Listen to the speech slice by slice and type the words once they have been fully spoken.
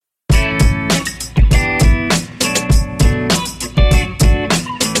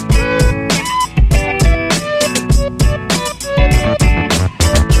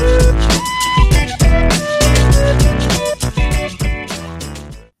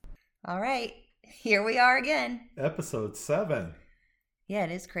All right, here we are again. Episode 7. Yeah,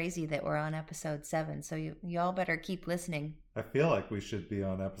 it is crazy that we're on episode 7, so y'all better keep listening. I feel like we should be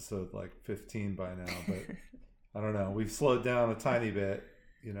on episode like 15 by now, but I don't know. We've slowed down a tiny bit,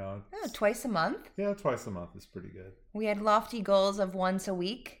 you know. Oh, twice a month. Yeah, twice a month is pretty good. We had lofty goals of once a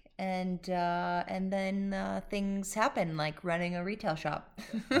week, and then things happen like running a retail shop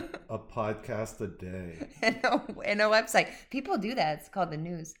A podcast a day. and a website. People do that. It's called the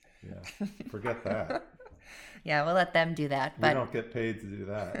news. Yeah, forget that. Yeah, we'll let them do that. We But don't get paid to do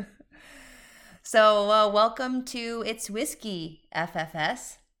that. so welcome to It's Whiskey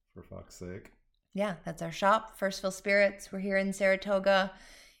FFS. For fuck's sake. Yeah, that's our shop, Firstville Spirits. We're here in Saratoga.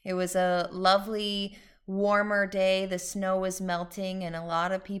 It was a lovely, warmer day. The snow was melting, and a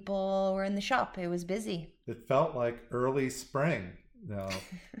lot of people were in the shop. It was busy. It felt like early spring. Now,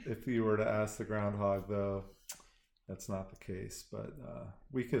 if you were to ask the groundhog, though, that's not the case. But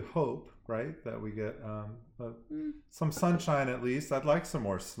we could hope, right, that we get some sunshine at least. I'd like some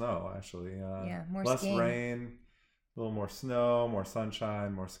more snow, actually. Yeah, more less skiing. rain, a little more snow, more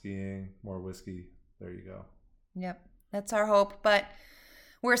sunshine, more skiing, more whiskey. There you go. Yep, that's our hope. But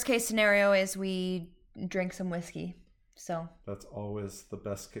worst case scenario is we drink some whiskey. So That's always the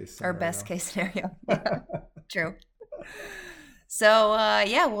best case scenario. our best case scenario. True. So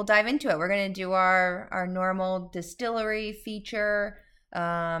yeah, we'll dive into it. We're gonna do our normal distillery feature.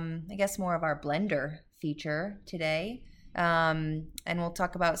 I guess more of our blender feature today. And we'll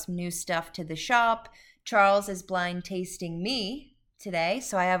talk about some new stuff to the shop. Charles is blind tasting me today,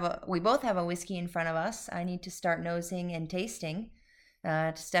 so we both have a whiskey in front of us. I need to start nosing and tasting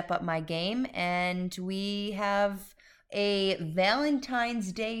to step up my game, and we have a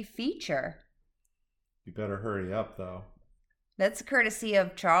Valentine's Day feature. You better hurry up, though. That's courtesy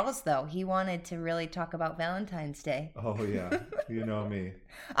of Charles, though. He wanted to really talk about Valentine's Day. Oh, yeah. You know me.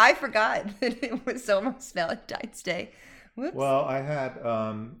 I forgot that it was almost Valentine's Day. Whoops. Well, I had,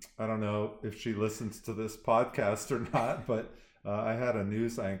 I don't know if she listens to this podcast or not, but I had a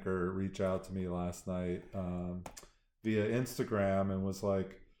news anchor reach out to me last night via Instagram and was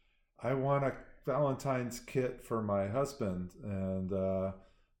like, I want a Valentine's kit for my husband. And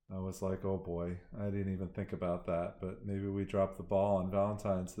I was like, oh boy, I didn't even think about that. But maybe we dropped the ball on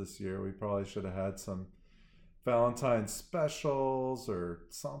Valentine's this year. We probably should have had some Valentine's specials or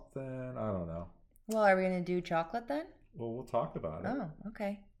something. I don't know. Well, are we going to do chocolate then? Well, we'll talk about it. Oh,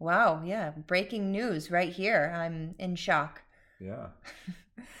 okay. Wow, yeah. Breaking news right here. I'm in shock. Yeah.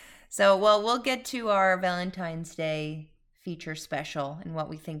 So, well, we'll get to our Valentine's Day feature special and what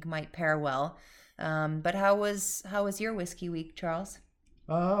we think might pair well. But how was your whiskey week, Charles?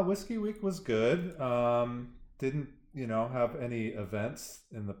 Whiskey week was good. Didn't, have any events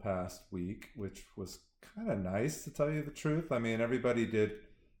in the past week, which was kind of nice to tell you the truth. I mean, everybody did,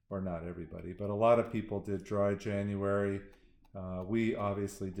 or not everybody, but a lot of people did dry January. We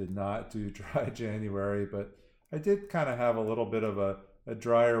obviously did not do dry January, but I did kind of have a little bit of a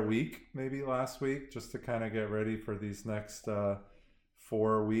drier week maybe last week just to kind of get ready for these next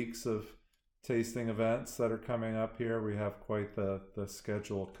 4 weeks of tasting events that are coming up here. We have quite the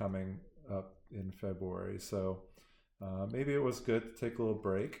schedule coming up in February. So maybe it was good to take a little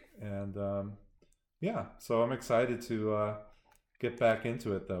break. And yeah, so I'm excited to get back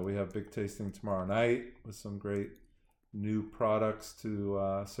into it though. We have big tasting tomorrow night with some great new products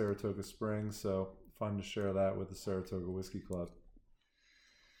to Saratoga Springs. So fun to share that with the Saratoga Whiskey Club.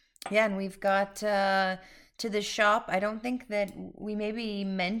 Yeah, and we've got to the shop. I don't think that we maybe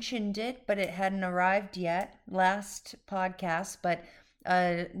mentioned it, but it hadn't arrived yet last podcast. But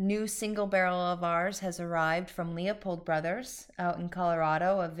a new single barrel of ours has arrived from Leopold Brothers out in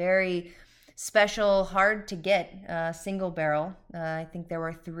Colorado. A very special, hard to get single barrel. I think there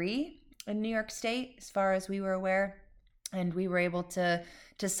were 3 in New York State, as far as we were aware. And we were able to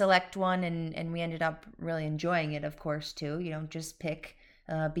select one, and we ended up really enjoying it, of course, too. You don't just pick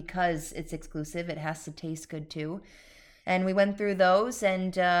because it's exclusive. It has to taste good, too. And we went through those,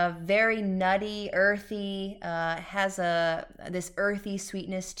 and very nutty, earthy, has this earthy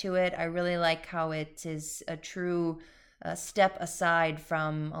sweetness to it. I really like how it is a true step aside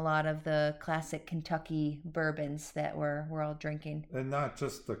from a lot of the classic Kentucky bourbons that we're all drinking. And not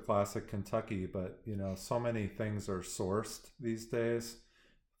just the classic Kentucky, but so many things are sourced these days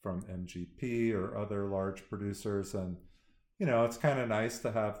from MGP or other large producers, and it's kind of nice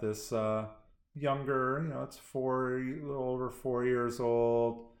to have this younger. It's a little over 4 years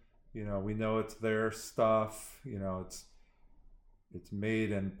old. We know it's their stuff. It's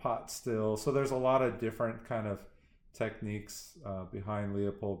made in pot still, so there's a lot of different kind of techniques behind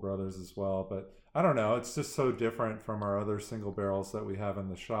Leopold Brothers as well. But I don't know, it's just so different from our other single barrels that we have in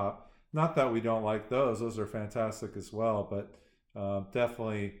the shop Not that we don't like those are fantastic as well, but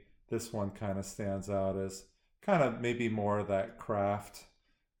definitely this one kind of stands out as kind of maybe more of that craft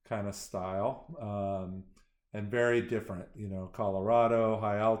kind of style, and very different. Colorado,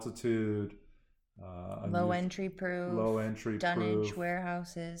 high altitude, Low entry proof, low entry dunnage proof,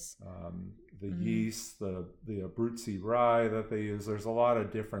 warehouses. the Mm. yeast, the Abruzzi rye that they use. There's a lot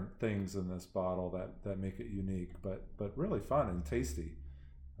of different things in this bottle that make it unique, but really fun and tasty.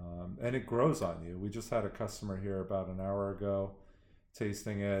 And it grows on you. We just had a customer here about an hour ago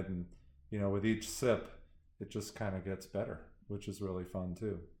tasting it, and with each sip, it just kind of gets better, which is really fun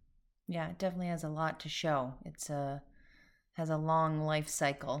too. Yeah, it definitely has a lot to show. Has a long life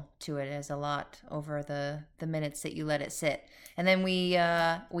cycle to it. It has a lot over the minutes that you let it sit. And then we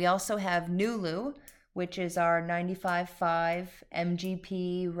also have Nulu, which is our 95.5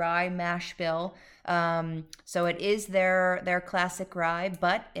 MGP rye mash bill. So it is their classic rye,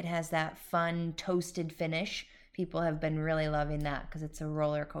 but it has that fun toasted finish. People have been really loving that because it's a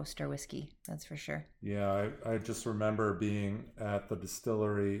roller coaster whiskey, that's for sure. Yeah, I just remember being at the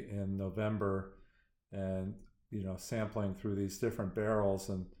distillery in November and sampling through these different barrels,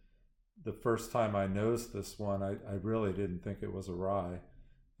 and the first time I nosed this one, I really didn't think it was a rye.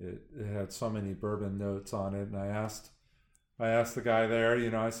 It had so many bourbon notes on it, and I asked the guy there,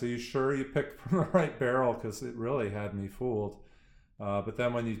 I said, "You sure you picked from the right barrel?" Because it really had me fooled. But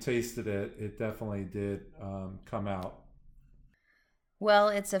then when you tasted it, it definitely did come out. Well,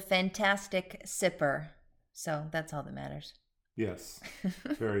 it's a fantastic sipper, so that's all that matters. Yes,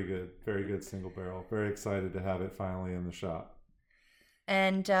 very good single barrel. Very excited to have it finally in the shop.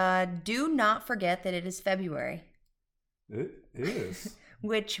 And do not forget that it is February. It is.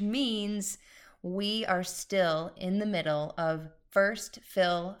 Which means we are still in the middle of First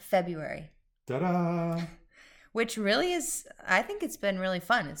Fill February. Ta-da! Which really is, I think it's been really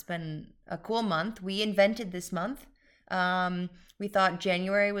fun. It's been a cool month. We invented this month. We thought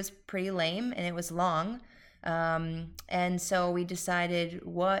January was pretty lame and it was long. And so we decided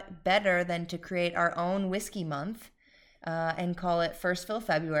what better than to create our own whiskey month and call it First Fill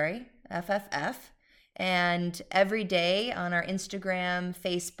February, FFF. And every day on our Instagram,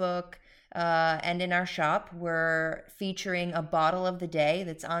 Facebook, and in our shop, we're featuring a bottle of the day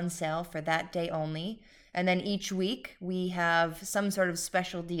that's on sale for that day only. And then each week we have some sort of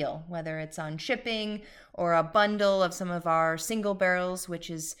special deal, whether it's on shipping or a bundle of some of our single barrels, which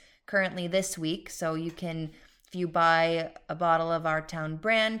is currently this week. So you can, if you buy a bottle of our Town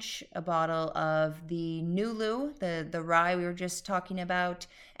Branch, a bottle of the Nulu, the rye we were just talking about,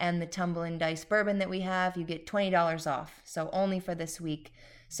 and the Tumble and Dice bourbon that we have, you get $20 off. So only for this week.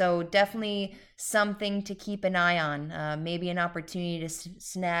 So definitely something to keep an eye on. Maybe an opportunity to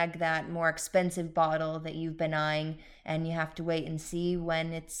snag that more expensive bottle that you've been eyeing, and you have to wait and see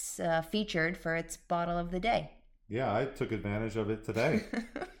when it's featured for its bottle of the day. Yeah, I took advantage of it today.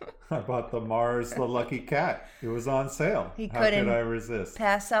 I bought the Mars the Lucky Cat. It was on sale. How could I resist?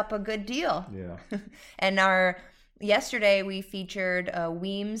 Pass up a good deal. Yeah. And yesterday we featured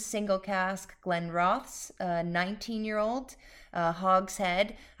Weems Single Cask Glenrothes, 19-year-old.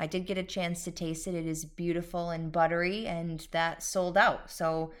 Hogshead. I did get a chance to taste it. It is beautiful and buttery, and that sold out.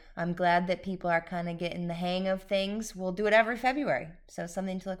 So I'm glad that people are kind of getting the hang of things. We'll do it every February, so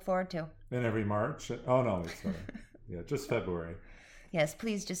something to look forward to. And every March? Oh, no, sorry. Yeah, just February. Yes,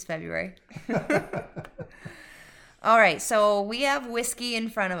 please, just February. All right, so we have whiskey in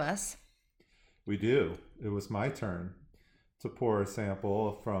front of us. We do. It was my turn to pour a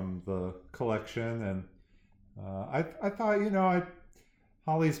sample from the collection, and I thought,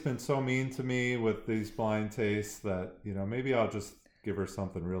 Holly's been so mean to me with these blind tastes that, maybe I'll just give her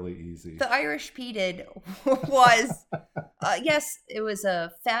something really easy. The Irish Peated was, yes, it was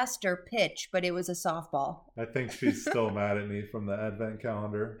a faster pitch, but it was a softball. I think she's still mad at me from the advent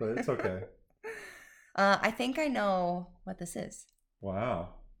calendar, but it's okay. I think I know what this is. Wow.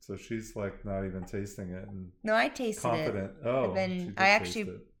 So she's like not even tasting it. And no, I tasted confident. it. Oh, I actually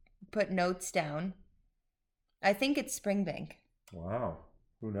put notes down. I think it's Springbank. Wow.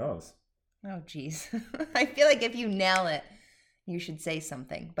 Who knows? Oh, geez. I feel like if you nail it, you should say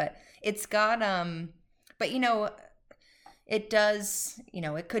something. But it's got, but it does,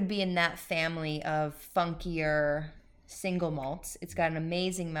 it could be in that family of funkier single malts. It's got an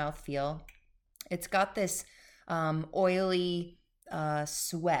amazing mouthfeel. It's got this oily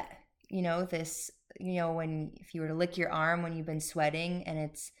sweat, this, if you were to lick your arm when you've been sweating and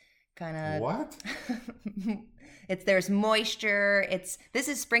it's kind of what? There's moisture. This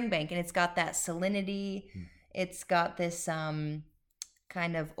is Springbank and it's got that salinity. It's got this kind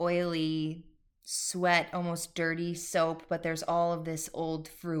of oily sweat, almost dirty soap, but there's all of this old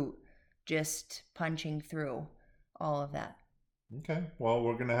fruit just punching through all of that. Okay. Well,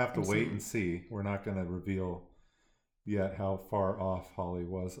 we're going to have to And wait some, and see. We're not going to reveal yet how far off Holly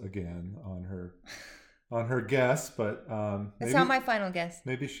was again on her guess, but it's not my final guess.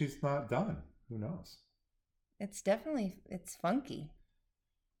 maybe she's not done. Who knows? It's funky.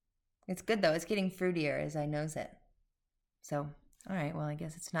 It's good though. It's getting fruitier as I nose it. So, all right. Well, I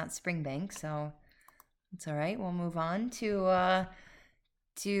guess it's not Springbank, so it's all right. We'll move on to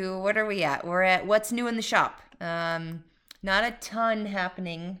what are we at? We're at what's new in the shop. Not a ton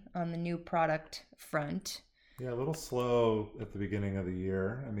happening on the new product front. Yeah, a little slow at the beginning of the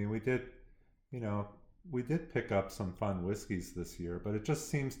year. I mean, we did pick up some fun whiskeys this year, but it just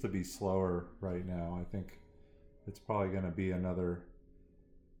seems to be slower right now. I think it's probably going to be another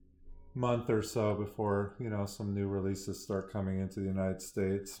month or so before, some new releases start coming into the United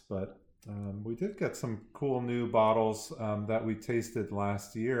States. But we did get some cool new bottles that we tasted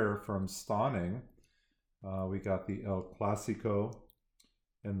last year from Stauning. We got the El Clasico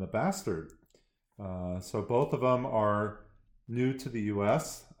and the Bastard. So both of them are new to the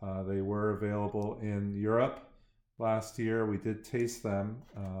US. They were available in Europe last year. We did taste them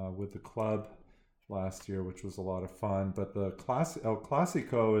with the club last year, which was a lot of fun. But the El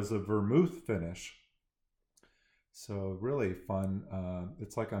Clasico is a vermouth finish. So really fun.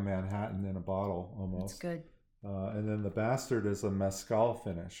 It's like a Manhattan in a bottle almost. It's good. And then the Bastard is a mezcal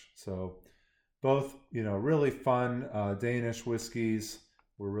finish. So both, really fun Danish whiskeys.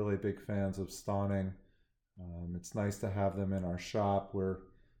 We're really big fans of Stauning. It's nice to have them in our shop. We're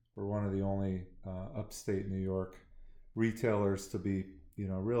one of the only upstate New York retailers to be,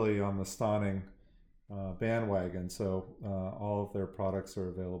 really on the Stauning bandwagon. So all of their products are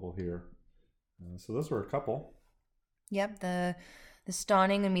available here. So those were a couple. Yep, the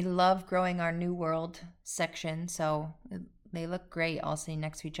Stauning, and we love growing our New World section, so they look great all sitting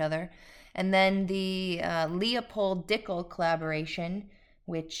next to each other. And then the Leopold Dickel collaboration,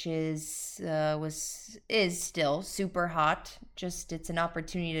 which is still super hot. Just it's an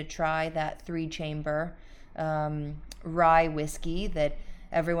opportunity to try that 3-chamber rye whiskey that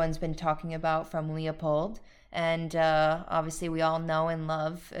everyone's been talking about from Leopold. And obviously we all know and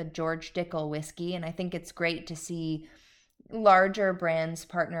love George Dickel whiskey, and I think it's great to see larger brands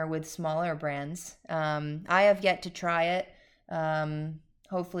partner with smaller brands. I have yet to try it,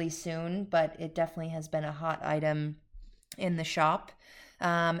 hopefully soon, but it definitely has been a hot item in the shop.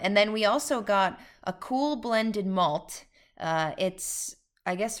 And then we also got a cool blended malt. It's,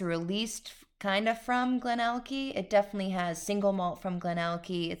 I guess, released kind of from Glenallachie. It definitely has single malt from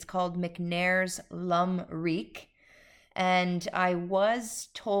Glenallachie. It's called McNair's Lum Reek. And I was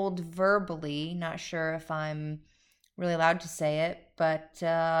told verbally, not sure if I'm really allowed to say it, but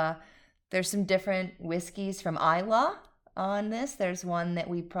there's some different whiskeys from Islay on this. There's one that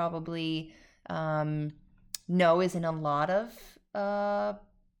we probably know is in a lot of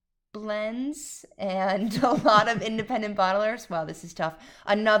blends and a lot of independent bottlers. Wow, this is tough.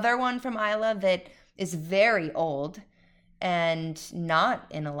 Another one from Islay that is very old and not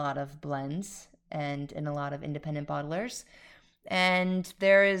in a lot of blends and in a lot of independent bottlers. And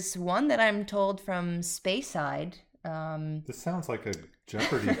there is one that I'm told from Speyside. This sounds like a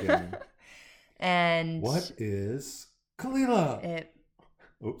Jeopardy game. And what is Kalila? It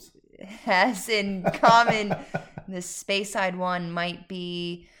Oops. has in common, the Speyside one might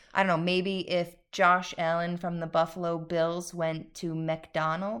be, I don't know, maybe if Josh Allen from the Buffalo Bills went to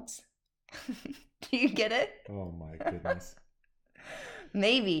McDonald's. Do you get it? Oh my goodness.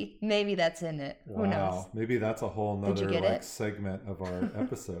 Maybe that's in it. Wow. Who knows? Maybe that's a whole nother it? segment of our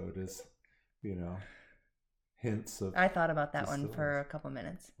episode is, hints of. I thought about that one for a couple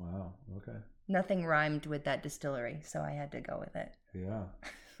minutes. Wow. Okay. Nothing rhymed with that distillery, so I had to go with it. Yeah.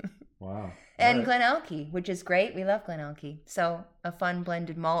 Wow. And Glenallachie, which is great. We love Glenallachie. So a fun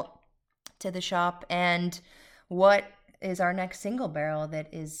blended malt to the shop. And what is our next single barrel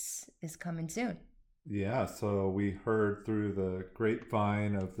that is coming soon? Yeah, so we heard through the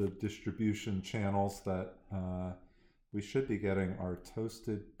grapevine of the distribution channels that we should be getting our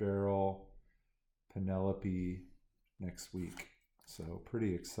toasted barrel Penelope next week. So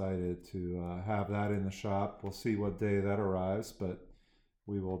pretty excited to have that in the shop. We'll see what day that arrives, but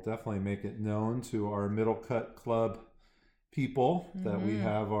we will definitely make it known to our Middle Cut Club people that we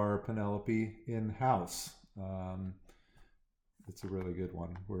have our Penelope in-house. It's a really good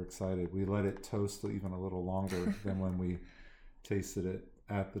one. We're excited. We let it toast even a little longer than when we tasted it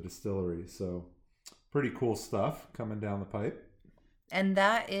at the distillery. So pretty cool stuff coming down the pipe. And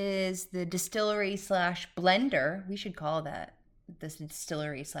that is the distillery / blender. We should call that the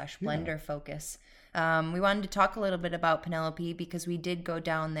distillery / blender focus we wanted to talk a little bit about Penelope because we did go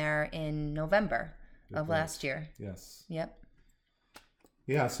down there in November of last year. Yes. Yep.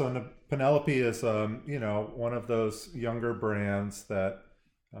 Yeah, so Penelope is, one of those younger brands that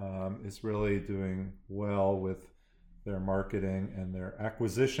is really doing well with their marketing and their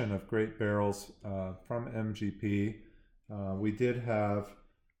acquisition of great barrels from MGP. We did have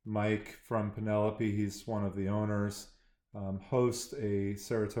Mike from Penelope, he's one of the owners, host a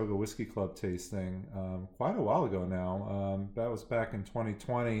Saratoga Whiskey Club tasting quite a while ago now. That was back in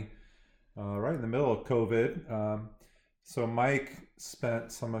 2020, right in the middle of COVID. So Mike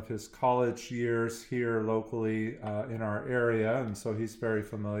spent some of his college years here locally in our area, and so he's very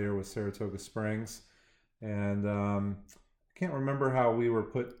familiar with Saratoga Springs. And I can't remember how we were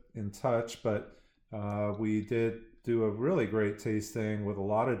put in touch, but we did do a really great tasting with a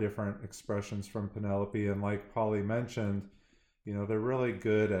lot of different expressions from Penelope. And like Polly mentioned, they're really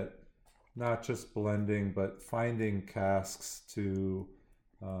good at not just blending, but finding casks to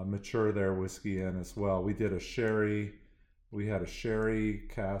mature their whiskey in as well. We did a sherry. We had a sherry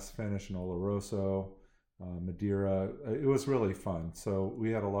cask finish, an Oloroso, Madeira. It was really fun. So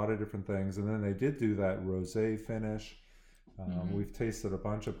we had a lot of different things. And then they did do that rosé finish. We've tasted a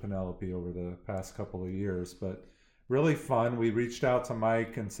bunch of Penelope over the past couple of years, but really fun. We reached out to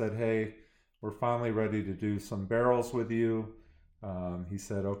Mike and said, hey, we're finally ready to do some barrels with you. He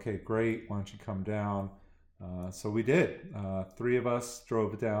said, okay, great. Why don't you come down? So we did. 3 of us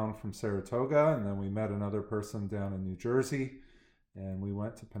drove down from Saratoga, and then we met another person down in New Jersey, and we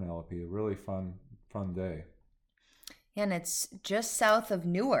went to Penelope. A really fun day. And it's just south of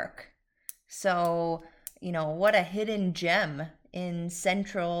Newark. So, what a hidden gem in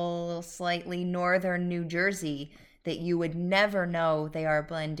central, slightly northern New Jersey that you would never know they are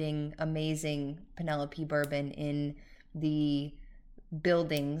blending amazing Penelope bourbon in the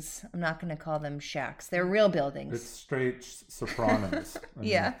buildings. I'm not going to call them shacks. They're real buildings. It's straight Sopranos.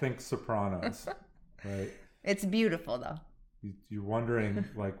 Yeah. Think Sopranos, right? It's beautiful, though. You're wondering,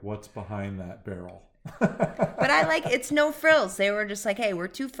 what's behind that barrel. But I it's no frills. They were just like, hey, we're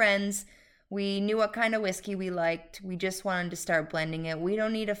 2 friends. We knew what kind of whiskey we liked. We just wanted to start blending it. We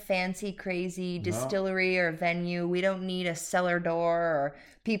don't need a fancy, crazy distillery or venue. We don't need a cellar door or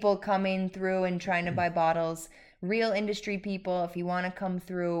people coming through and trying to buy bottles. Real industry people, if you want to come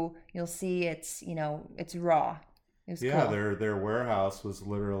through, you'll see it's raw. It was cool. Their warehouse was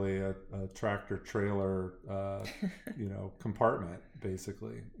literally a tractor trailer, compartment,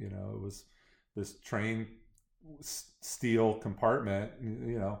 basically. It was this train steel compartment,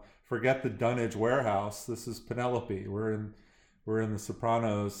 forget the dunnage warehouse. This is Penelope. We're in the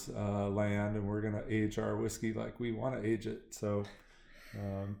Sopranos land, and we're going to age our whiskey like we want to age it. So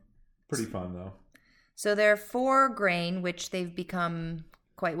pretty fun, though. So they're 4 grain, which they've become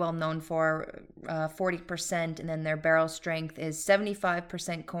quite well known for, 40%, and then their barrel strength is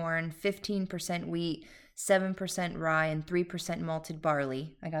 75% corn, 15% wheat, 7% rye, and 3% malted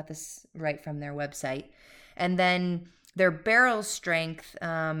barley. I got this right from their website. And then their barrel strength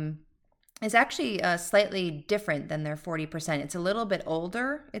is actually slightly different than their 40%. It's a little bit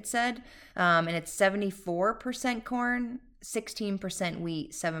older, it said, and it's 74% corn, 16%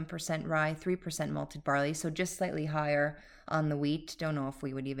 wheat, 7% rye, 3% malted barley, so just slightly higher on the wheat. Don't know if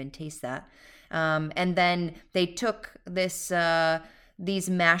we would even taste that. And then they took these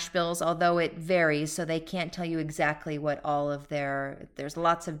mash bills, although it varies, so they can't tell you exactly what all of there's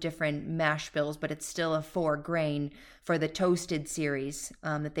lots of different mash bills, but it's still a 4 grain for the toasted series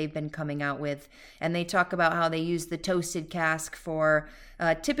that they've been coming out with. And they talk about how they use the toasted cask for,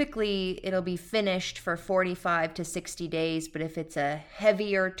 typically it'll be finished for 45 to 60 days, but if it's a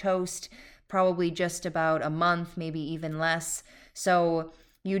heavier toast, probably just about a month, maybe even less. So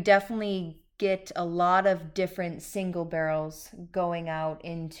you definitely get a lot of different single barrels going out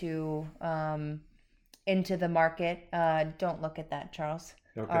into the market. Don't look at that, Charles.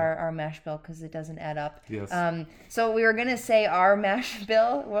 Okay. Our mash bill, because it doesn't add up. Yes. So we were gonna say our mash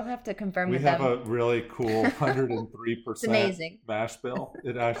bill. We'll have to confirm with them. We have a really cool 103% it's amazing. Mash bill.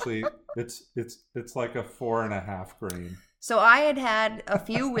 It actually it's like a 4.5 grain. So I had a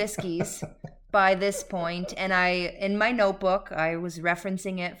few whiskeys by this point, and in my notebook, I was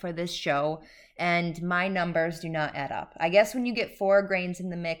referencing it for this show, and my numbers do not add up. I guess when you get 4 grains in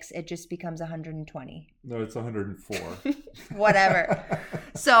the mix, it just becomes 120. No, it's 104. Whatever.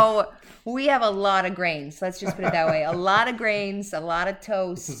 So we have a lot of grains. Let's just put it that way. A lot of grains, a lot of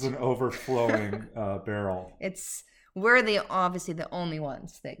toast. This is an overflowing barrel. We're obviously the only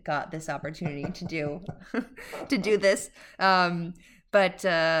ones that got this opportunity to do this. But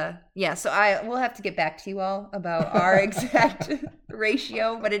so we'll have to get back to you all about our exact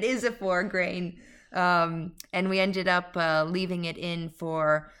ratio, but it is a 4 grain And we ended up leaving it in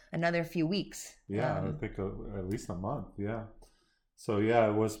for another few weeks. Yeah, I think at least a month. Yeah. So yeah,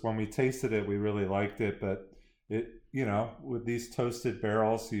 it was when we tasted it, we really liked it. But with these toasted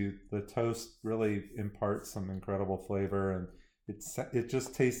barrels, the toast really imparts some incredible flavor, and it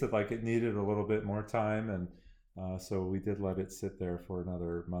just tasted like it needed a little bit more time, and so we did let it sit there for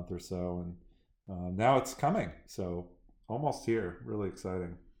another month or so, and now it's coming. So almost here, really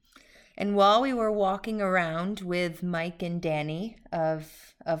exciting. And while we were walking around with Mike and Danny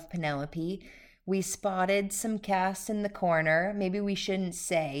of Penelope, we spotted some casts in the corner. Maybe we shouldn't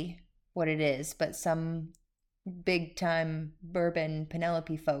say what it is, but some big time bourbon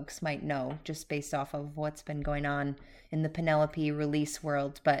Penelope folks might know just based off of what's been going on in the Penelope release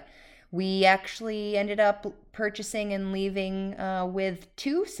world. But we actually ended up purchasing and leaving with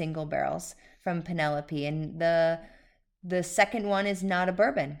 2 single barrels from Penelope, and the second one is not a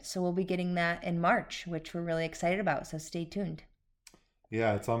bourbon, so we'll be getting that in March, which we're really excited about, so stay tuned.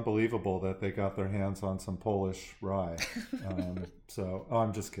 Yeah, it's unbelievable that they got their hands on some Polish rye.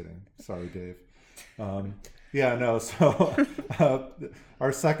 I'm just kidding. Sorry, Dave. Yeah, no. So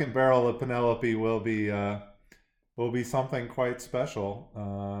our second barrel of Penelope will be something quite special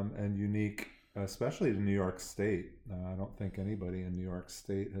and unique, especially to New York State. I don't think anybody in New York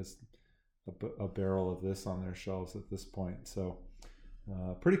State has a barrel of this on their shelves at this point. So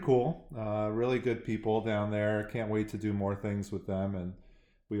pretty cool. Really good people down there. Can't wait to do more things with them, and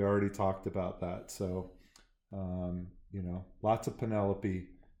we already talked about that. So lots of Penelope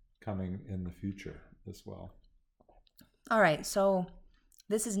coming in the future as well. All right, so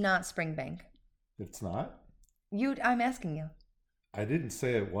this is not Springbank. It's not? I'm asking you. I didn't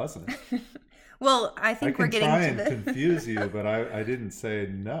say it wasn't. Well, I think we're getting to I can try and confuse you, but I didn't say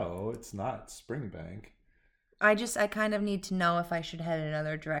no, it's not Springbank. I kind of need to know if I should head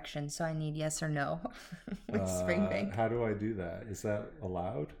another direction, so I need yes or no with Springbank. How do I do that? Is that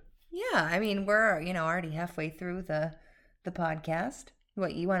allowed? Yeah, I mean, we're, already halfway through the podcast.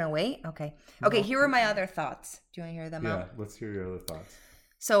 What, you want to wait? Okay. Okay, no. Here are my other thoughts. Do you want to hear them out? Yeah, let's hear your other thoughts.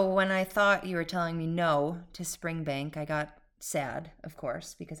 So when I thought you were telling me no to Springbank, I got sad, of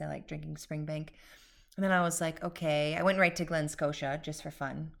course, because I like drinking Springbank. And then I was like, okay. I went right to Glen Scotia just for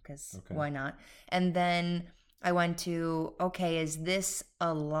fun, because why not? And then I went to, okay, is this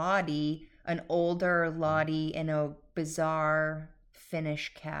a Lottie, an older Lottie in a bizarre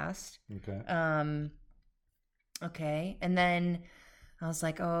Finnish cast? Okay. Okay. And then I was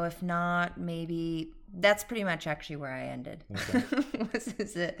like, oh, if not, maybe that's pretty much actually where I ended. Okay.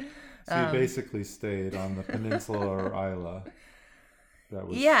 Is it? So you basically stayed on the peninsula or Isla.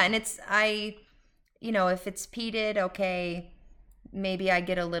 Yeah, and it's if it's peated, okay, maybe I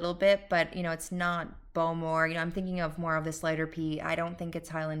get a little bit, but it's not Bowmore. I'm thinking of more of this lighter peat. I don't think it's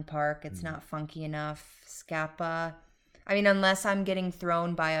Highland Park. It's not funky enough. Scapa. I mean, unless I'm getting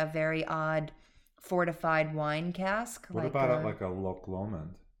thrown by a very odd fortified wine cask. What about like a Loch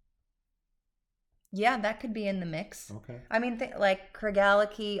Lomond? Yeah, that could be in the mix. Okay. I mean, like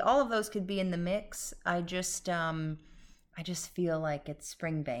Craigellachie, all of those could be in the mix. I just feel like it's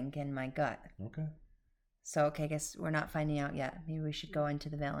Springbank in my gut. Okay. So, okay, I guess we're not finding out yet. Maybe we should go into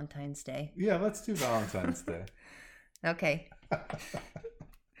the Valentine's Day. Yeah, let's do Valentine's Day. Okay.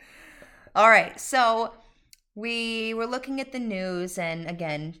 All right, so we were looking at the news, and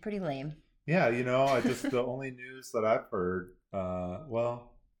again, pretty lame. Yeah, the only news that I've heard,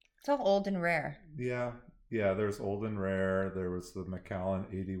 it's all old and rare. Yeah, there's old and rare. There was the Macallan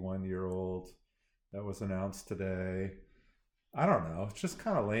 81-year-old that was announced today. I don't know. It's just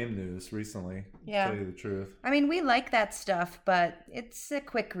kind of lame news recently, to tell you the truth. I mean, we like that stuff, but it's a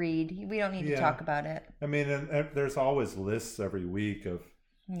quick read. We don't need to talk about it. I mean, and there's always lists every week of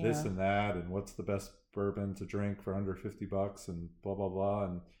this and that, and what's the best bourbon to drink for under $50 and blah, blah, blah.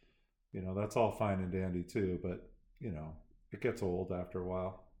 And, that's all fine and dandy too, but, it gets old after a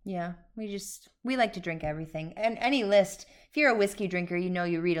while. Yeah, we like to drink everything. And any list, if you're a whiskey drinker,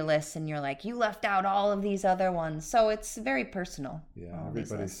 you read a list and you're like, you left out all of these other ones. So it's very personal. Yeah,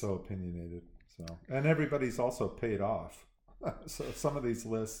 everybody's so opinionated. And everybody's also paid off. So some of these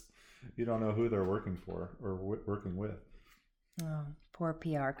lists, you don't know who they're working for or working with. Oh, poor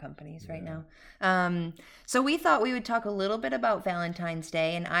PR companies right now. So we thought we would talk a little bit about Valentine's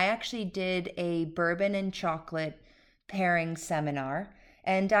Day. And I actually did a bourbon and chocolate pairing seminar.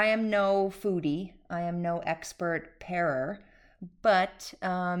 And I am no foodie. I am no expert pairer. But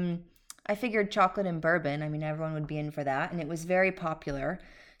I figured chocolate and bourbon, I mean, everyone would be in for that. And it was very popular.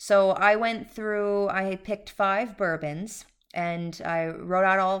 So I picked 5 bourbons and I wrote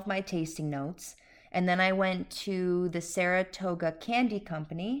out all of my tasting notes. And then I went to the Saratoga Candy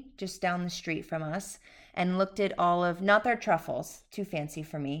Company, just down the street from us, and looked at all of, not their truffles, too fancy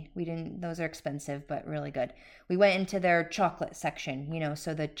for me. We didn't, those are expensive, but really good. We went into their chocolate section,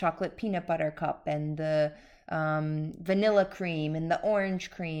 so the chocolate peanut butter cup and the vanilla cream and the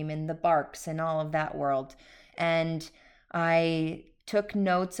orange cream and the barks and all of that world. And I took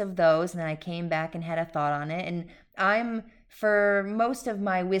notes of those, and then I came back and had a thought on it. And for most of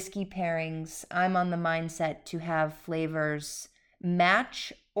my whiskey pairings, I'm on the mindset to have flavors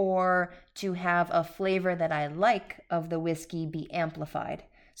match or to have a flavor that I like of the whiskey be amplified.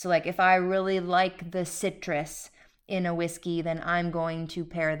 So like if I really like the citrus in a whiskey, then I'm going to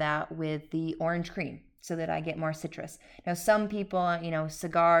pair that with the orange cream so that I get more citrus. Now, some people,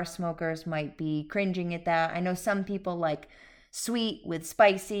 cigar smokers might be cringing at that. I know some people like sweet with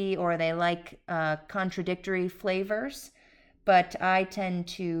spicy, or they like contradictory flavors, but I tend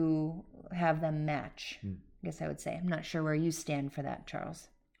to have them match. I guess I would say. I'm not sure where you stand for that, Charles.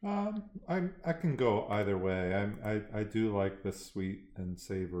 I can go either way. I do like the sweet and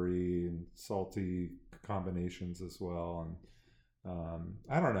savory and salty combinations as well. And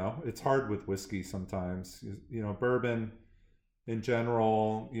I don't know. It's hard with whiskey sometimes. Bourbon in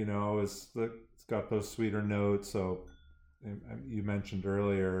general, it's got those sweeter notes. So you mentioned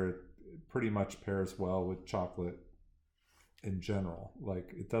earlier, it pretty much pairs well with chocolate in general.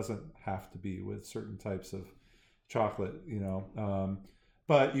 Like it doesn't have to be with certain types of chocolate,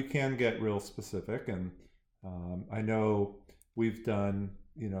 but you can get real specific. And I know we've done,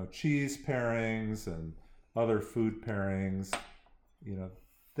 cheese pairings and other food pairings.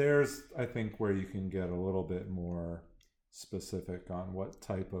 There's, I think, where you can get a little bit more specific on what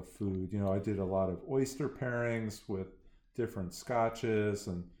type of food. I did a lot of oyster pairings with different scotches,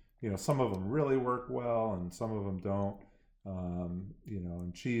 and some of them really work well and some of them don't.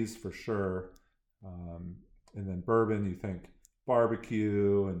 And cheese for sure. And then bourbon, you think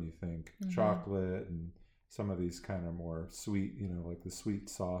barbecue, and you think chocolate, and some of these kind of more sweet, like the sweet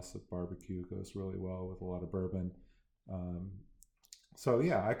sauce of barbecue goes really well with a lot of bourbon. So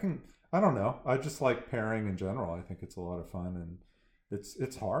yeah, I don't know. I just like pairing in general. I think it's a lot of fun, and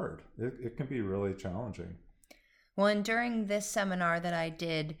it's hard. It can be really challenging. Well, and during this seminar that I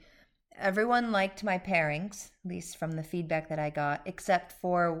did, everyone liked my pairings, at least from the feedback that I got, except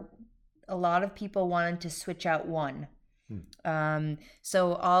for a lot of people wanted to switch out one.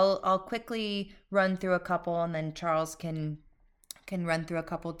 So I'll quickly run through a couple, and then Charles can run through a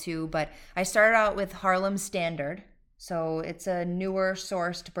couple too. But I started out with Harlem Standard. So it's a newer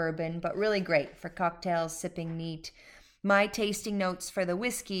sourced bourbon, but really great for cocktails, sipping neat. My tasting notes for the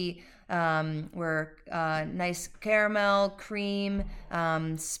whiskey were nice caramel, cream,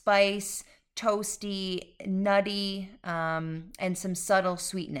 spice, toasty, nutty, and some subtle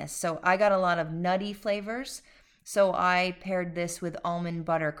sweetness. So I got a lot of nutty flavors. So I paired this with almond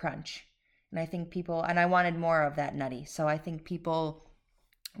butter crunch. And I think and I wanted more of that nutty. So I think people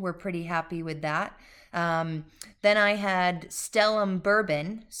were pretty happy with that. Then I had Stellum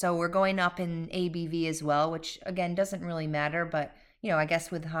bourbon. So we're going up in ABV as well, which again doesn't really matter, but I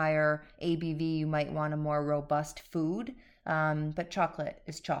guess with higher ABV, you might want a more robust food. But chocolate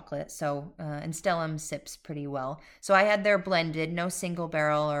is chocolate. So, and Stellum sips pretty well. So I had their blended, no single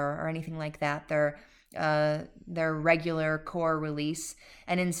barrel or anything like that. Their regular core release.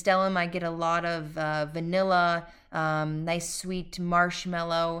 And in Stellum, I get a lot of vanilla, nice sweet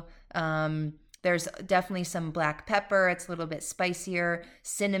marshmallow. There's definitely some black pepper. It's a little bit spicier.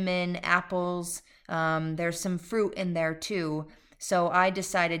 Cinnamon, apples. There's some fruit in there too. So I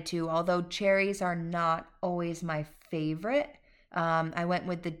decided to, although cherries are not always my favorite, I went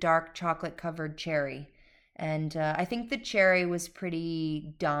with the dark chocolate covered cherry. And I think the cherry was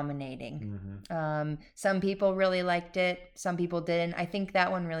pretty dominating. Some people really liked it. Some people didn't. I think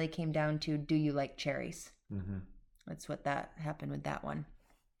that one really came down to, do you like cherries? That's what that happened with that one.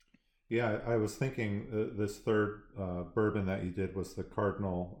 Yeah, I was thinking this third bourbon that you did was the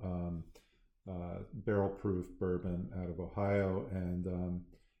Cardinal barrel proof bourbon out of Ohio. And,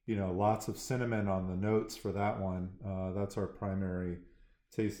 lots of cinnamon on the notes for that one. That's our primary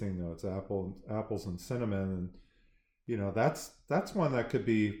tasting notes, apples and cinnamon. And, that's one that could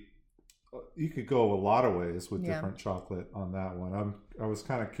be, you could go a lot of ways with different chocolate on that one. I was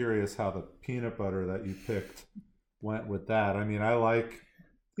kind of curious how the peanut butter that you picked went with that. I mean, I like,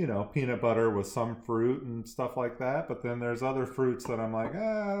 peanut butter with some fruit and stuff like that, but then there's other fruits that I'm like,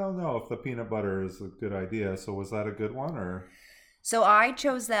 I don't know if the peanut butter is a good idea. So was that a good one, or? So I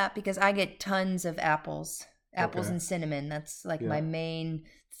chose that because I get tons of apples Apples Okay. and cinnamon. That's like Yeah. my main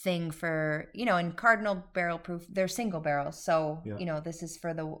thing for, in Cardinal Barrel Proof, they're single barrels. So, Yeah. this is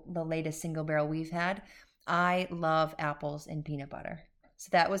for the latest single barrel we've had. I love apples and peanut butter. So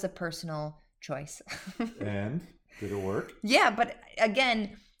that was a personal choice. And did it work? Yeah, but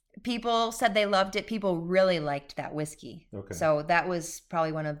again, people said they loved it. People really liked that whiskey. Okay. So that was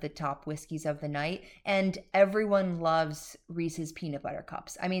probably one of the top whiskeys of the night. And everyone loves Reese's peanut butter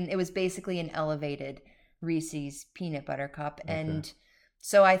cups. I mean, it was basically an elevated Reese's peanut butter cup. Okay. And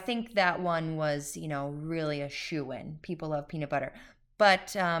so I think that one was, really a shoo-in. People love peanut butter.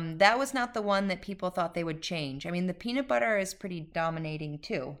 But that was not the one that people thought they would change. I mean, the peanut butter is pretty dominating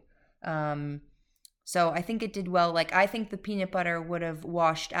too. So I think it did well. Like, I think the peanut butter would have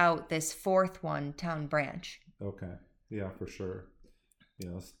washed out this fourth one, Town Branch. Okay. Yeah, for sure.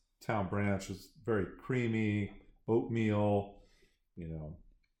 This Town Branch is very creamy, oatmeal.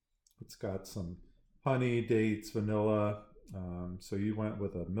 It's got some honey, dates, vanilla. So you went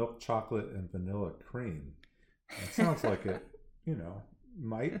with a milk chocolate and vanilla cream. It sounds like it,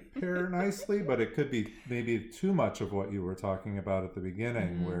 might pair nicely, but it could be maybe too much of what you were talking about at the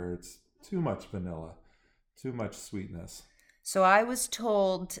beginning, where it's too much vanilla, too much sweetness. So I was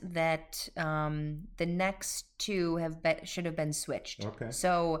told that the next two should have been switched. Okay.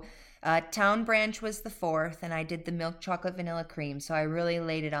 So Town Branch was the fourth, and I did the milk chocolate vanilla cream. So I really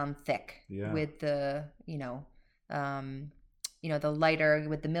laid it on thick with the, the lighter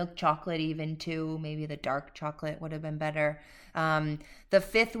with the milk chocolate even too. Maybe the dark chocolate would have been better. The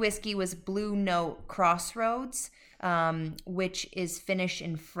fifth whiskey was Blue Note Crossroads, which is finished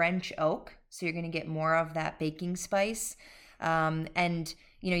in French oak. So you're going to get more of that baking spice. And,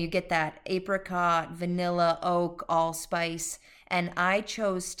 you get that apricot, vanilla, oak, allspice. And I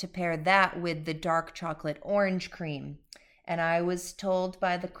chose to pair that with the dark chocolate orange cream. And I was told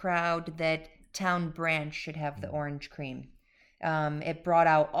by the crowd that Town Branch should have the orange cream. It brought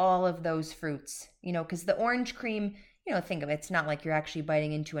out all of those fruits, because the orange cream, think of it, it's not like you're actually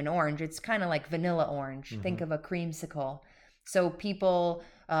biting into an orange. It's kind of like vanilla orange. Think of a creamsicle. So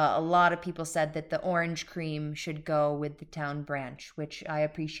a lot of people said that the orange cream should go with the Town Branch, which I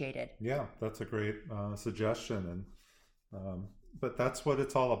appreciated. Yeah, that's a great suggestion. And but that's what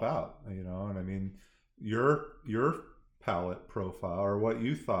it's all about, and I mean, your palate profile, or what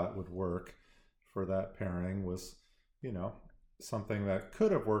you thought would work for that pairing, was, something that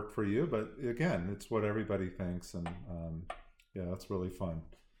could have worked for you, but again, it's what everybody thinks. And yeah, that's really fun.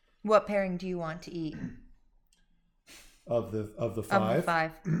 What pairing do you want to eat? Of the five? Of the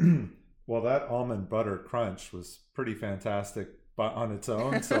five. Well, that almond butter crunch was pretty fantastic on its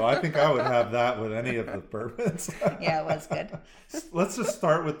own, so I think I would have that with any of the bourbons. Yeah, it was good. Let's just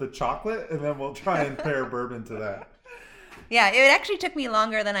start with the chocolate, and then we'll try and pair bourbon to that. Yeah, it actually took me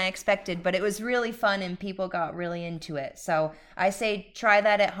longer than I expected, but it was really fun and people got really into it. So I say try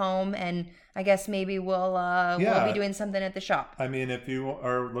that at home, and I guess maybe we'll be doing something at the shop. I mean, if you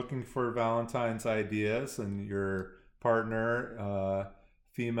are looking for Valentine's ideas and your partner,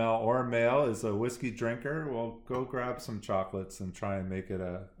 female or male, is a whiskey drinker, well, go grab some chocolates and try and make it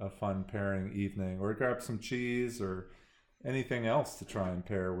a fun pairing evening, or grab some cheese or anything else to try and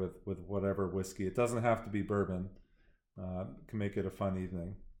pair with whatever whiskey. It doesn't have to be bourbon. Can make it a fun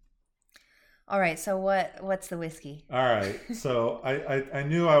evening. All right, so what's the whiskey? All right, so I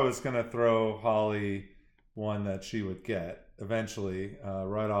knew I was going to throw Holly one that she would get eventually,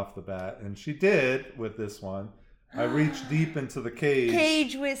 right off the bat, and she did with this one. I reached deep into the cage.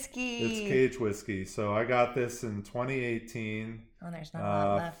 Cage whiskey. It's cage whiskey. So I got this in 2018. Oh, there's not a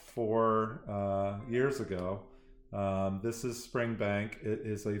lot left. 4 years ago. This is Springbank. It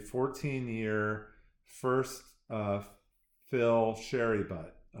is a 14-year first fill sherry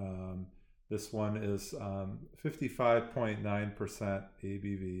butt. This one is 55.9%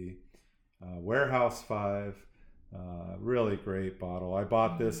 ABV. Warehouse 5. Really great bottle. I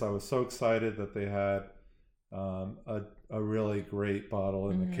bought this. I was so excited that they had a really great bottle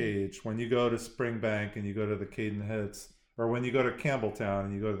in the cage. When you go to Springbank and you go to the Cadenheads, or when you go to Campbelltown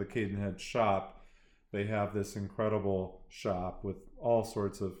and you go to the Cadenhead shop, they have this incredible shop with all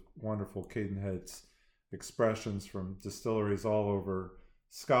sorts of wonderful Cadenheads expressions from distilleries all over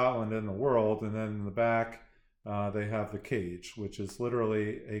Scotland and the world. And then in the back, they have the cage, which is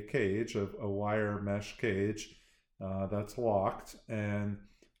literally a cage, a wire mesh cage that's locked. And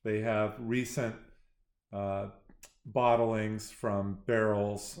they have recent bottlings from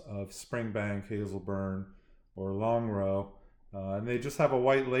barrels of Springbank, Hazelburn, or Longrow. And they just have a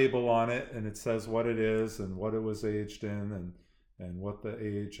white label on it, and it says what it is and what it was aged in, and what the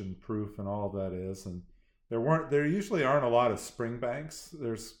age and proof and all of that is. And there usually aren't a lot of Springbanks.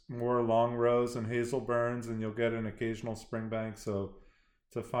 There's more Long Rows and Hazelburns, and you'll get an occasional Springbank. So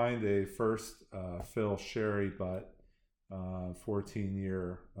to find a first fill sherry butt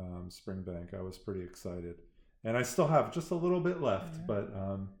 14-year Springbank, I was pretty excited, and I still have just a little bit left. But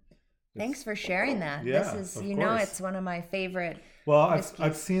thanks for sharing that. Yeah, This is, of you know, course. it's one of my favorite Well, whiskeys.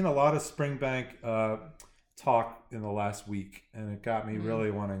 I've seen a lot of Springbank talk in the last week, and it got me really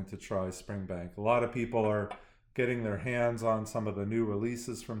wanting to try Springbank. A lot of people are getting their hands on some of the new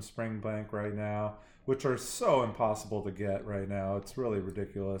releases from Springbank right now, which are so impossible to get right now. It's really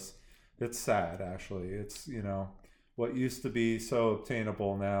ridiculous. It's sad, actually. It's, you know, what used to be so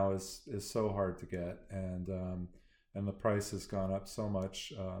obtainable now is so hard to get, and the price has gone up so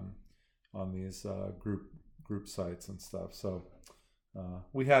much on these group sites and stuff. So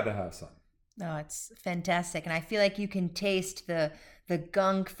we had to have some. Oh, it's fantastic. And I feel like you can taste the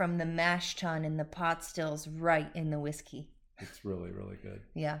gunk from the mash tun and the pot stills right in the whiskey. It's really, really good.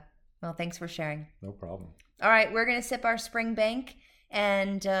 Yeah. Well, thanks for sharing. No problem. All right, we're going to sip our Springbank.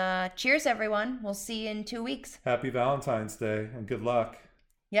 And cheers, everyone. We'll see you in 2 weeks. Happy Valentine's Day and good luck.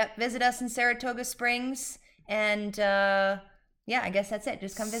 Yep, visit us in Saratoga Springs. And yeah, I guess that's it.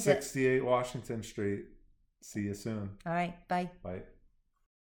 Just come visit. 68 Washington Street. See you soon. All right, bye. Bye.